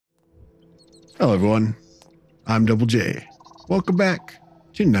Hello, everyone. I'm Double J. Welcome back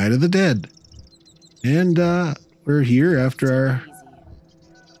to Night of the Dead. And we're here after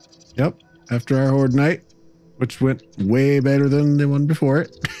our Horde night, which went way better than the one before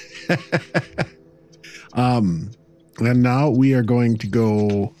it. And now we are going to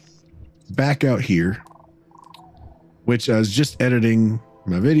go back out here, which I was just editing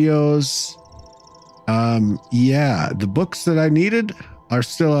my videos. Yeah, the books that I needed are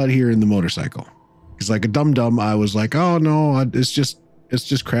still out here in the motorcycle. Because like a dum-dum, I was like, oh no, it's just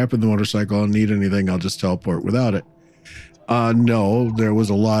crap in the motorcycle. I don't need anything. I'll just teleport without it. No, there was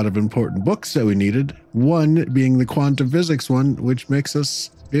a lot of important books that we needed. One being the quantum physics one, which makes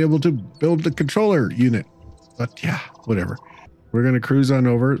us be able to build the controller unit. But yeah, whatever. We're going to cruise on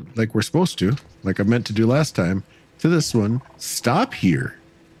over like we're supposed to, like I meant to do last time, to this one, stop here,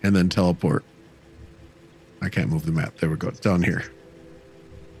 and then teleport. I can't move the map. There we go. It's down here.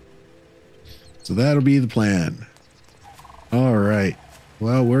 So that'll be the plan. All right.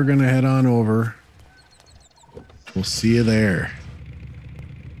 Well, we're going to head on over. We'll see you there.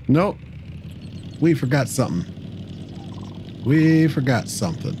 Nope. We forgot something. We forgot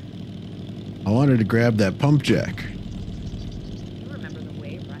something. I wanted to grab that pump jack. You remember the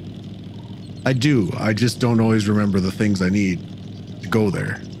way, right? I do. I just don't always remember the things I need to go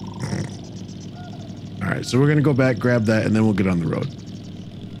there. All right. So we're going to go back, grab that, and then we'll get on the road.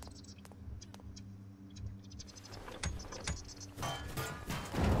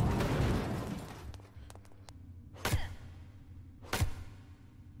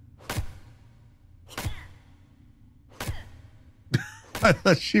 I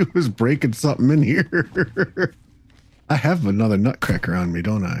thought she was breaking something in here. I have another nutcracker on me,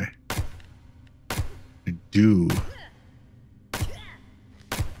 don't I? I do.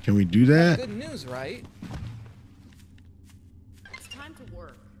 Can we do that? Good news, right? It's time to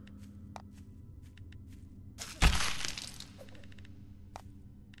work.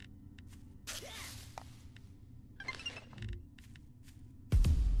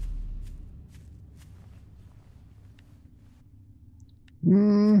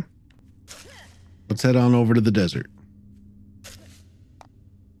 Let's head on over to the desert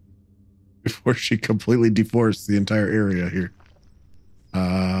before she completely deforests the entire area here.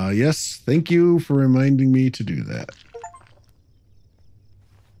 Yes, thank you for reminding me to do that.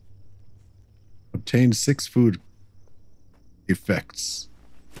 Obtain 6 food effects.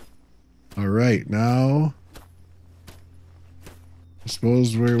 All right, now I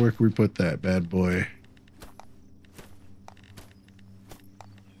suppose where can we put that bad boy?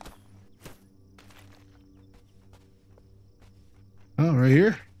 Oh, right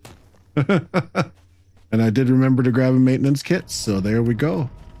here. And I did remember to grab a maintenance kit, so there we go.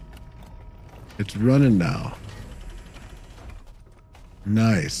 It's running now.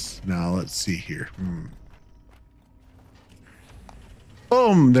 Nice. Now let's see here.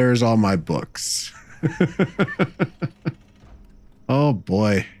 Boom, there's all my books. Oh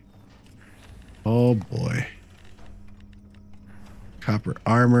boy. Oh boy. Copper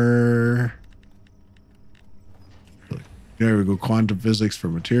armor. There we go. Quantum physics for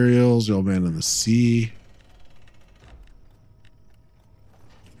materials. The Old Man in the Sea.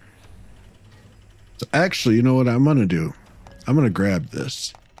 So actually, you know what I'm going to do? I'm going to grab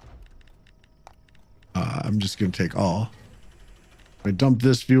this. I'm just going to take all. I dump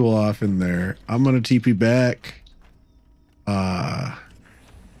this fuel off in there. I'm going to TP back.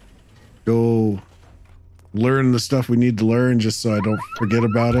 Go learn the stuff we need to learn just so I don't forget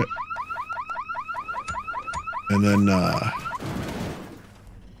about it. And then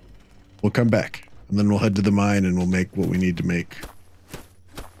we'll come back, and then we'll head to the mine and we'll make what we need to make.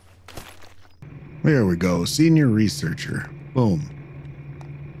 There we go. Senior researcher. Boom.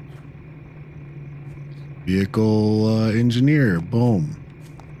 Vehicle engineer. Boom.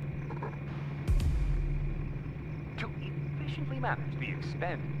 To efficiently manage the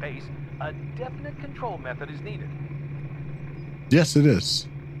expanded base, a definite control method is needed. Yes, it is.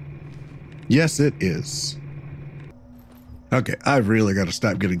 Yes, it is. Okay, I've really got to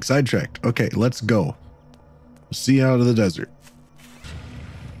stop getting sidetracked. Okay, let's go. See you out of the desert.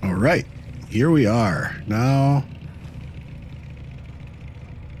 All right, here we are. Now,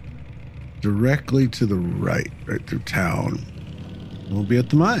 directly to the right through town. We'll be at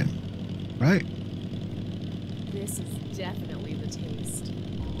the mine, right? This is definitely the taste.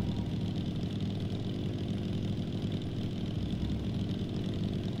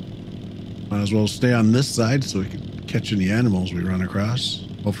 Might as well stay on this side so we can catch any animals we run across.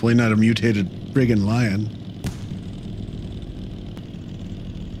 Hopefully not a mutated friggin' lion.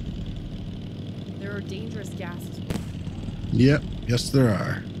 There are dangerous gases. Yep, yes there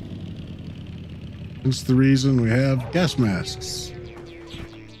are. That's the reason we have gas masks.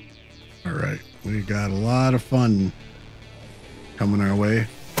 All right, we got a lot of fun coming our way.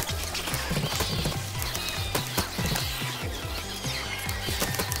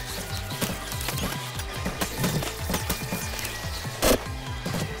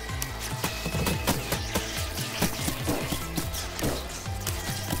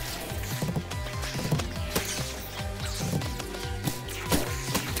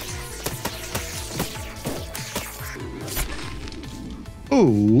 Oh,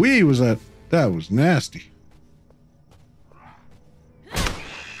 was that was nasty.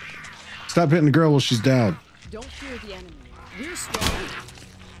 Stop hitting the girl while she's down. Don't fear the enemy. We're strong.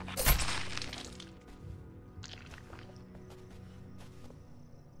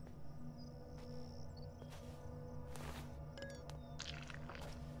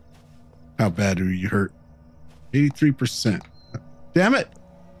 How bad are you hurt? 83%. Damn it.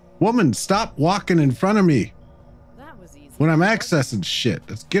 Woman, stop walking in front of me That was easy. when I'm accessing shit.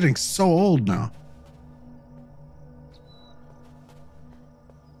 It's getting so old now.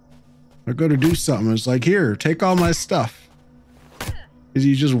 I go to do something. It's like, here, take all my stuff. Because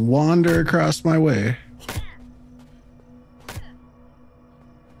you just wander across my way.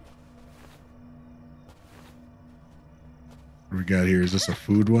 What do we got here? Is this a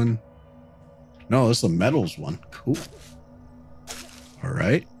food one? No, this is a metals one. Cool. All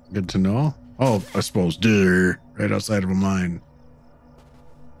right. Good to know. Oh, I suppose. Duh, right outside of a mine.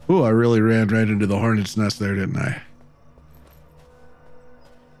 Ooh, I really ran right into the hornet's nest there, didn't I?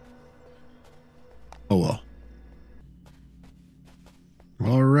 Oh well.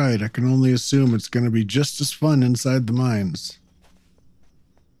 All right, I can only assume it's going to be just as fun inside the mines.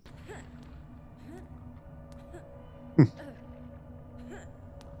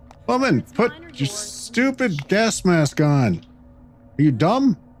 Woman, put your stupid gas mask on. Are you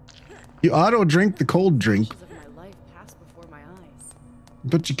dumb? You auto drink the cold drink, Of my life passed before my eyes.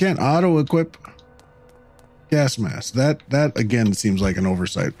 but you can't auto equip gas mask. That again seems like an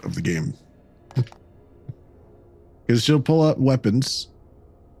oversight of the game. Because she'll pull out weapons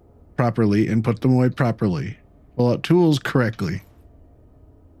properly and put them away properly. Pull out tools correctly.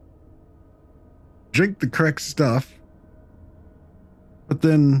 Drink the correct stuff. But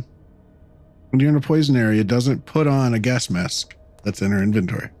then when you're in a poison area, it doesn't put on a gas mask that's in her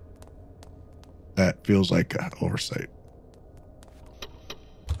inventory. That feels like an oversight.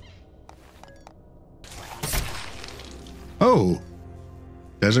 Oh,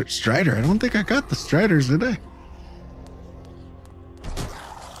 Desert Strider. I don't think I got the Striders, did I?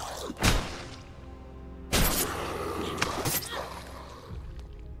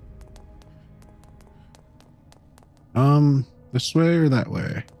 This way or that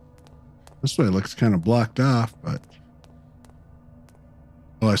way? This way looks kind of blocked off, but...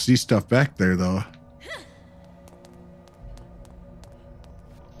 Oh, I see stuff back there, though.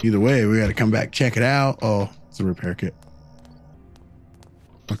 Either way, we got to come back, check it out. Oh, it's a repair kit.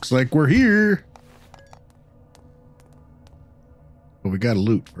 Looks like we're here. But we got to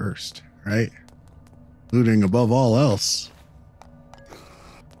loot first, right? Looting above all else.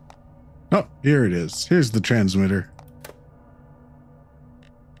 Oh, here it is. Here's the transmitter.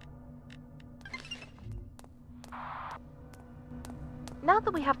 Now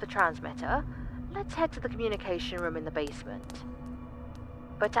that we have the transmitter, let's head to the communication room in the basement.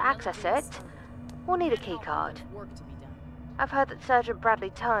 But to access it, we'll need a keycard. Work to be done. I've heard that Sergeant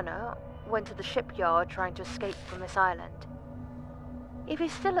Bradley Turner went to the shipyard trying to escape from this island. If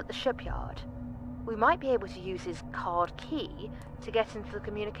he's still at the shipyard, we might be able to use his card key to get into the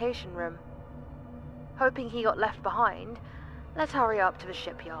communication room. Hoping he got left behind, let's hurry up to the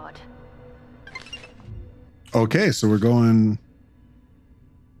shipyard. Okay, so we're going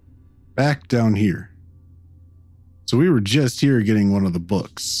back down here. So we were just here getting one of the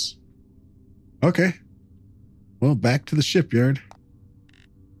books. Okay. Well, back to the shipyard.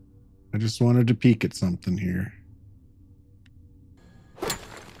 I just wanted to peek at something here.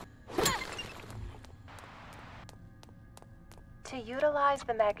 To utilize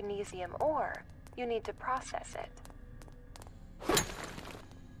the magnesium ore, you need to process it.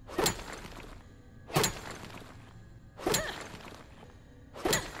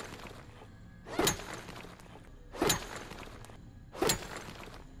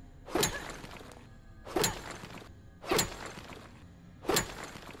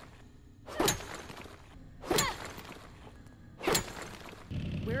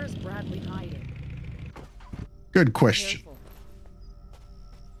 Where is Bradley hiding? Good question. Careful.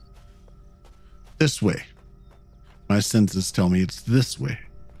 This way. My senses tell me it's this way.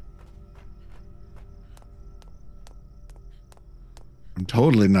 I'm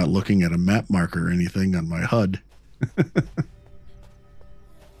totally not looking at a map marker or anything on my HUD.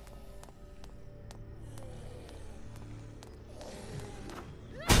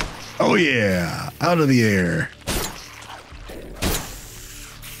 Oh yeah, out of the air.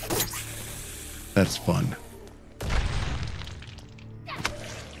 That's fun.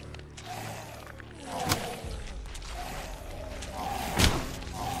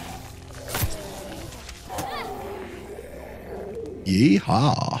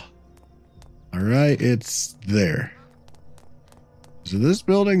 Yeehaw. All right, it's there. Is it this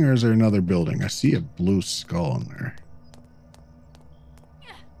building or is there another building? I see a blue skull in there.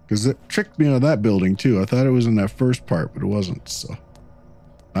 Because it tricked me on that building too. I thought it was in that first part, but it wasn't. So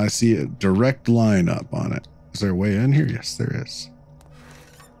I see a direct line up on it. Is there a way in here? Yes, there is.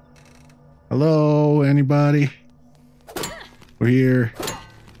 Hello, anybody? We're here.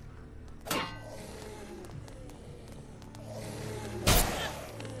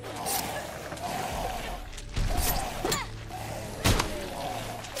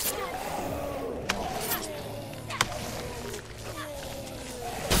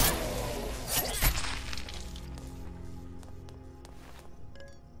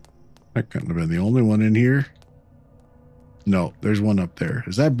 I couldn't have been the only one in here. No, there's one up there.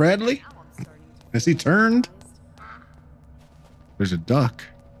 Is that Bradley? Now I'm starting to Has he turned? realize. There's a duck.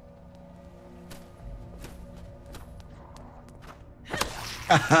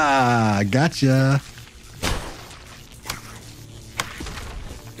 Haha, gotcha.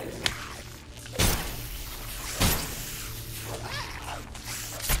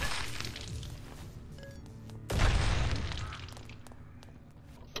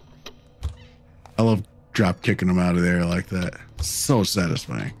 I love drop kicking them out of there like that. So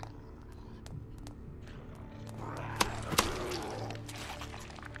satisfying.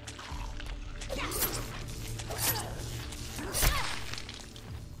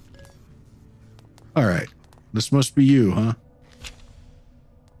 All right. This must be you, huh?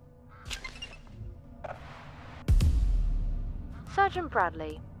 Sergeant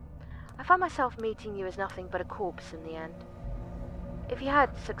Bradley, I find myself meeting you as nothing but a corpse in the end. If you had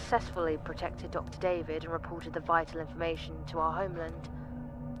successfully protected Dr. David and reported the vital information to our homeland,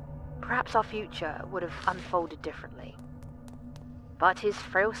 perhaps our future would have unfolded differently. But his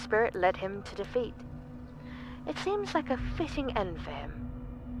frail spirit led him to defeat. It seems like a fitting end for him.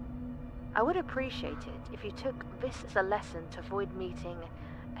 I would appreciate it if you took this as a lesson to avoid meeting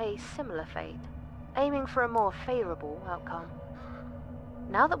a similar fate, aiming for a more favorable outcome.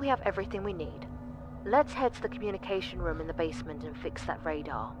 Now that we have everything we need, let's head to the communication room in the basement and fix that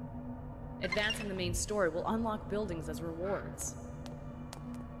radar. Advancing the main story will unlock buildings as rewards.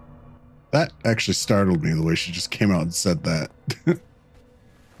 That actually startled me the way she just came out and said that.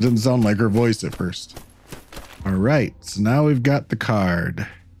 Didn't sound like her voice at first. All right, so now we've got the card.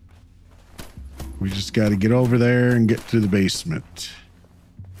 We just got to get over there and get to the basement,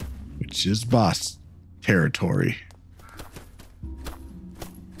 which is boss territory.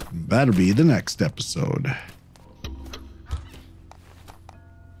 That'll be the next episode.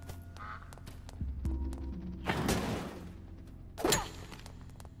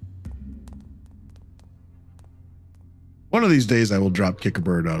 One of these days I will drop kick a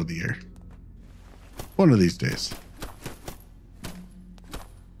bird out of the air. One of these days.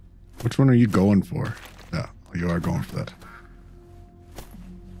 Which one are you going for? Yeah, you are going for that.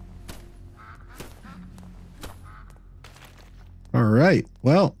 All right.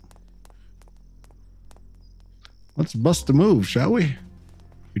 Well, let's bust a move, shall we?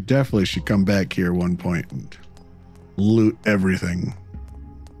 We definitely should come back here one point and loot everything.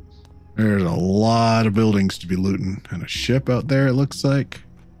 There's a lot of buildings to be looting and a ship out there, it looks like.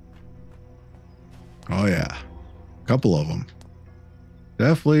 Oh, yeah. A couple of them.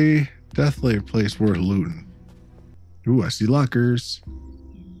 Definitely a place worth looting. Ooh, I see lockers.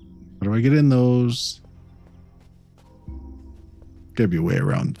 How do I get in those? Gotta be a way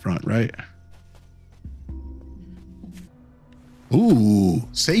around the front, right? Ooh,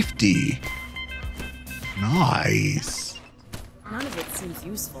 safety. Nice. None of it seems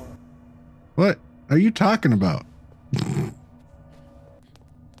useful. What are you talking about?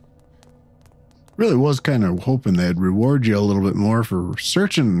 Really was kind of hoping they'd reward you a little bit more for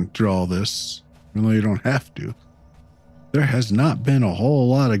searching through all this, even though you don't have to. There has not been a whole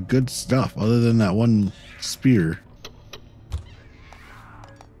lot of good stuff other than that one spear.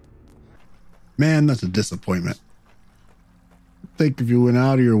 Man, that's a disappointment. I think if you went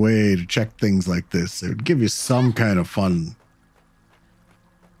out of your way to check things like this, it would give you some kind of fun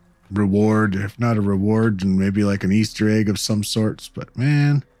reward, if not a reward, and maybe like an Easter egg of some sorts. But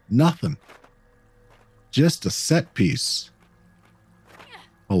man, nothing. Just a set piece.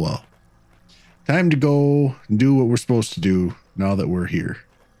 Oh well. Time to go and do what we're supposed to do now that we're here.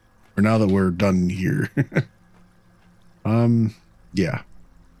 Or now that we're done here. Yeah.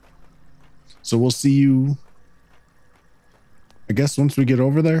 So we'll see you, I guess, once we get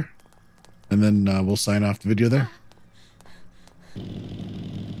over there. And then we'll sign off the video there.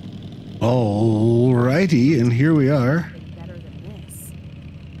 Alrighty, and here we are. Better than this.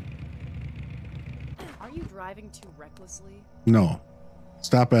 Are you driving too recklessly? No.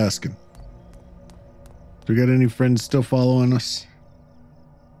 Stop asking. Do we got any friends still following us?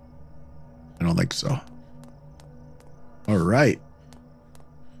 I don't think so. All right.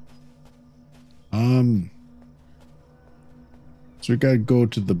 So we gotta go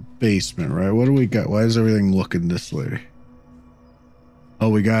to the basement, right? What do we got? Why is everything looking this way? Oh,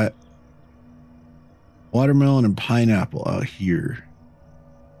 we got watermelon and pineapple out here.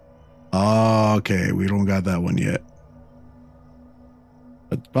 Oh, okay, we don't got that one yet.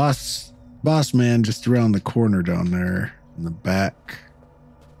 But boss man just around the corner down there in the back.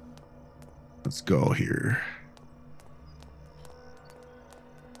 Let's go here.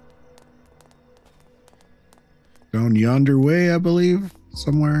 Down yonder way, I believe.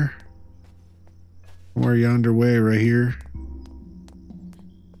 Somewhere yonder way, right here.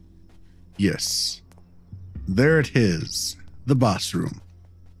 Yes. There it is. The boss room.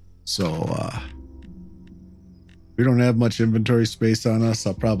 So, we don't have much inventory space on us.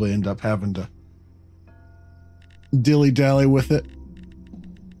 I'll probably end up having to dilly-dally with it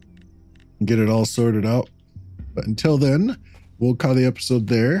and get it all sorted out. But until then, we'll call the episode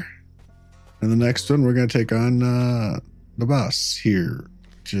there. And the next one, we're going to take on the boss here,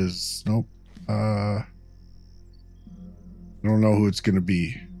 which is, nope. I don't know who it's going to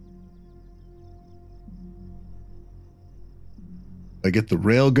be. I get the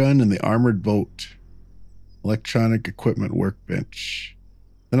railgun and the armored boat. Electronic equipment workbench.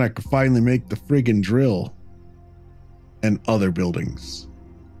 Then I could finally make the friggin' drill and other buildings.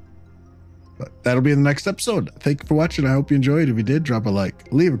 But that'll be in the next episode. Thank you for watching. I hope you enjoyed. If you did, drop a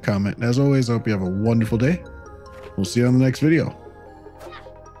like, leave a comment. And as always, I hope you have a wonderful day. We'll see you on the next video.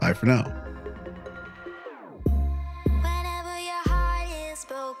 Bye for now.